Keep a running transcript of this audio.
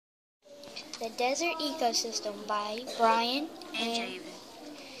The Desert Ecosystem by Brian and Javin.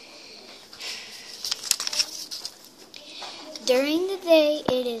 During the day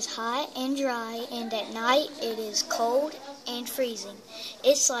it is hot and dry, and at night it is cold and freezing.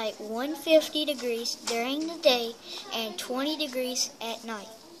 It's like 150 degrees during the day and 20 degrees at night.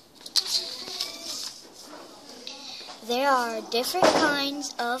 There are different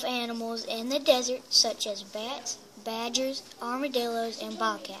kinds of animals in the desert, such as bats, badgers, armadillos, and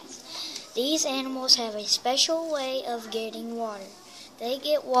bobcats. These animals have a special way of getting water. They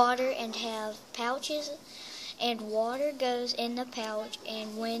get water and have pouches, and water goes in the pouch,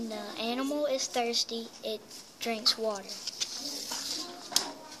 and when the animal is thirsty, it drinks water.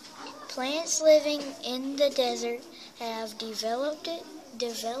 Plants living in the desert have developed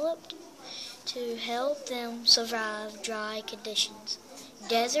to help them survive dry conditions.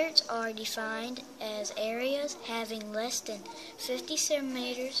 Deserts are defined as areas having less than 50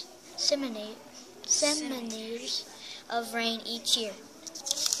 centimeters of rain each year.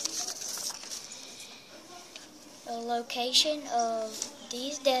 The location of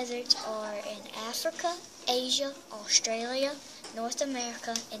these deserts are in Africa, Asia, Australia, North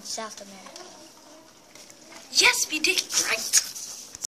America, and South America. Yes, we did great!